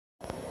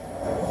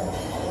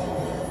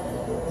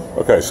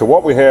Okay, so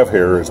what we have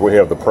here is we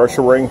have the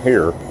pressure ring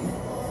here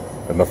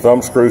and the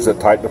thumb screws that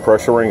tighten the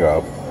pressure ring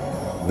up.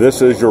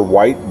 This is your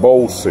white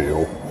bowl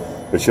seal.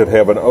 It should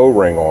have an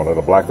O-ring on it,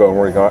 a black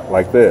O-ring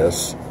like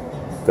this,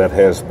 that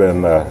has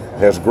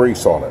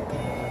grease on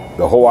it.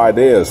 The whole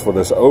idea is for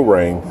this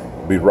O-ring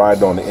to be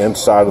riding on the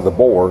inside of the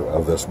bore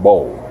of this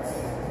bowl.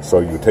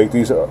 So you take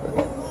these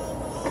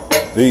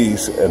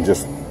and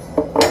just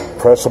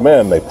press them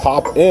in. They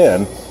pop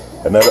in,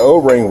 and that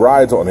O-ring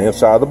rides on the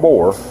inside of the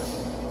bore.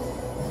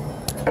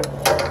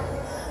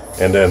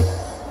 And then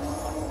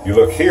you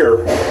look here,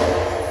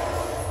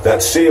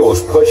 that seal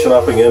is pushing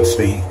up against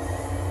the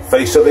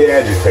face of the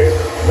agitator,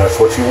 and that's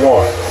what you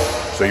want.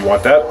 So you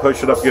want that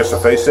pushing up against the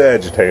face of the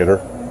agitator.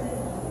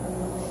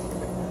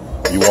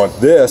 You want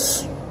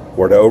this,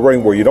 where the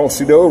O-ring, where you don't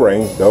see the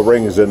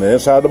O-ring is in the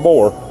inside of the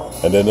bore,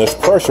 and then this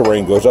pressure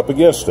ring goes up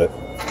against it.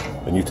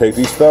 And you take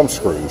these thumb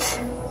screws,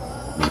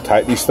 you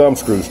tighten these thumb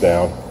screws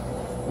down.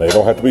 They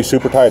don't have to be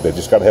super tight, they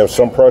just got to have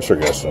some pressure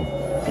against them.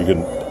 You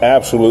can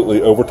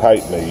absolutely over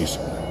tighten these,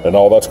 and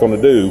all that's going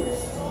to do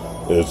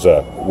is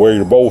wear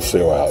your bowl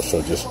seal out.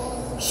 So just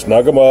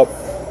snug them up,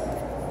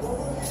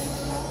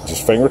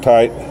 just finger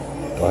tight,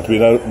 don't have to be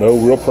no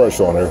real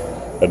pressure on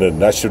there, and then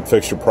that should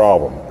fix your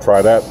problem.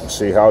 Try that and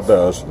see how it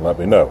does, and let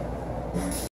me know.